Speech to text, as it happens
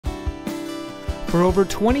For over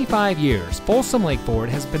 25 years, Folsom Lake Ford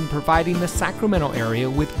has been providing the Sacramento area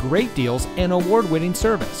with great deals and award-winning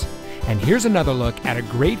service. And here's another look at a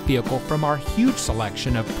great vehicle from our huge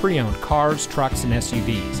selection of pre-owned cars, trucks, and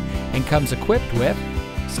SUVs, and comes equipped with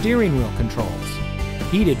steering wheel controls,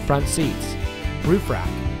 heated front seats, roof rack,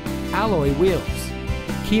 alloy wheels,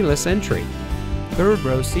 keyless entry, third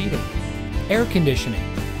row seating, air conditioning,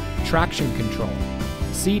 traction control,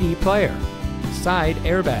 CD player, side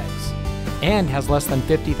airbags, and has less than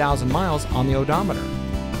 50,000 miles on the odometer.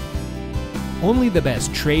 Only the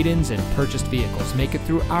best trade-ins and purchased vehicles make it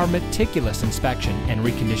through our meticulous inspection and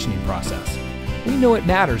reconditioning process. We know it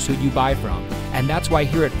matters who you buy from, and that's why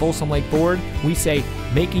here at Folsom Lake Ford, we say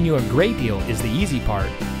making you a great deal is the easy part,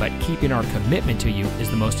 but keeping our commitment to you is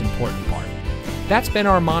the most important part. That's been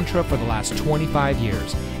our mantra for the last 25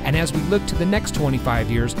 years, and as we look to the next 25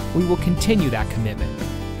 years, we will continue that commitment.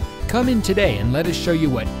 Come in today and let us show you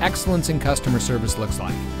what excellence in customer service looks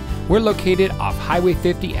like. We're located off Highway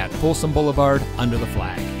 50 at Folsom Boulevard under the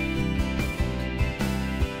flag.